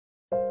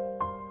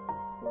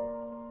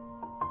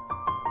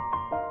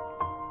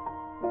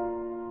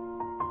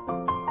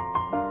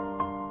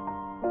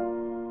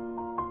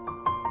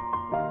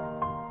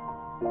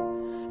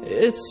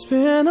It's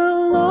been a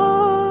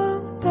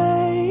long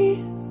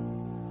day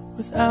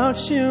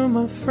without you,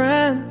 my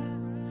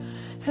friend,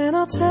 and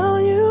I'll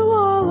tell you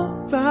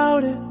all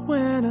about it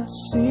when I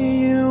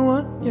see you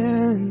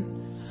again.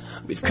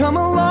 We've come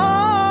a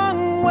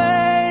long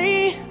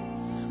way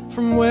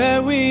from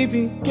where we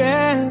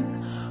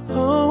began.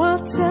 Oh,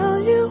 I'll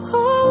tell you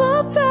all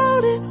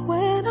about it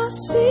when I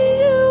see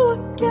you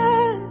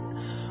again.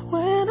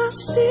 When I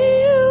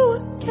see you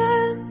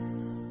again.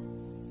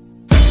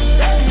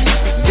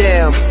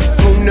 Damn,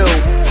 who knew?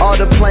 All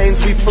the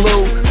planes we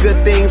flew,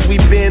 good things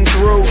we've been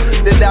through,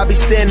 that I'll be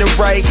standing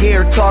right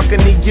here talking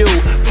to you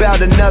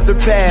about another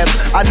path.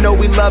 I know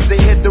we love to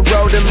hit the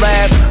road and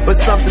laugh, but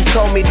something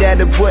told me that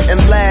it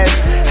wouldn't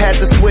last. Had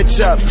to switch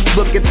up,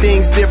 look at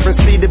things different,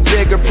 see the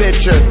bigger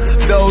picture.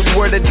 Those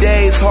were the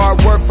days,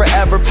 hard work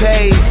forever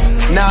pays.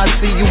 Now I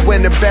see you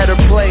in a better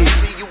place.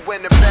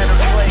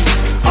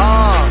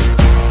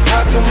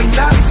 How can we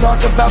not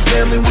talk about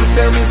family when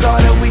family's all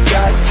that we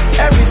got?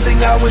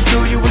 Everything I would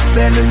do, you were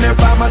standing there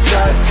by my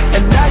side,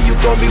 and now you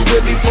gon' be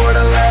with me for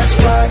the last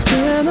ride. It's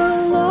been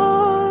a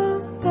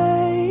long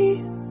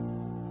day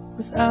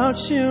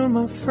without you,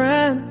 my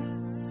friend,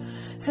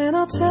 and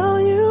I'll tell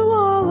you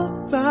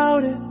all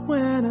about it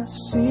when I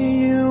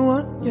see you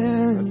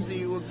again.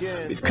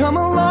 We've come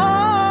a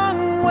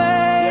long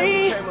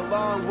way,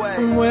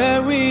 from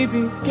where we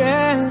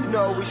began.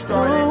 Oh,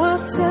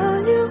 I'll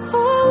tell you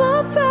all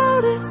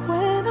about it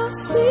when I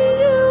see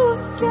you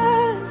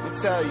again.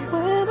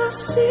 When I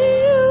see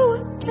you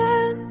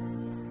again.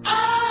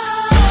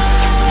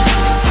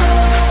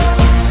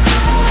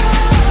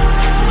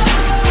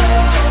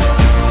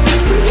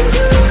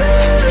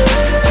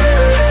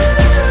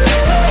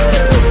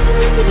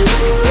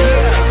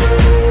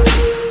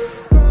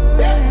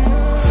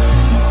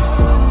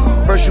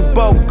 First you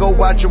both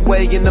go out your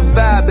way and the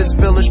vibe is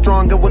feeling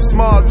stronger. What's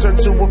small turn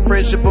to a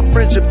friendship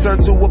turn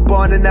to a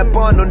bond, and that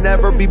bond will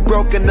never be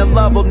broken. The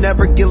love will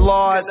never get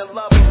lost.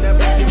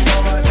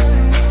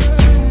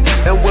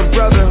 And when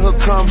brotherhood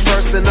come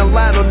first, then the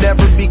line will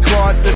never be crossed.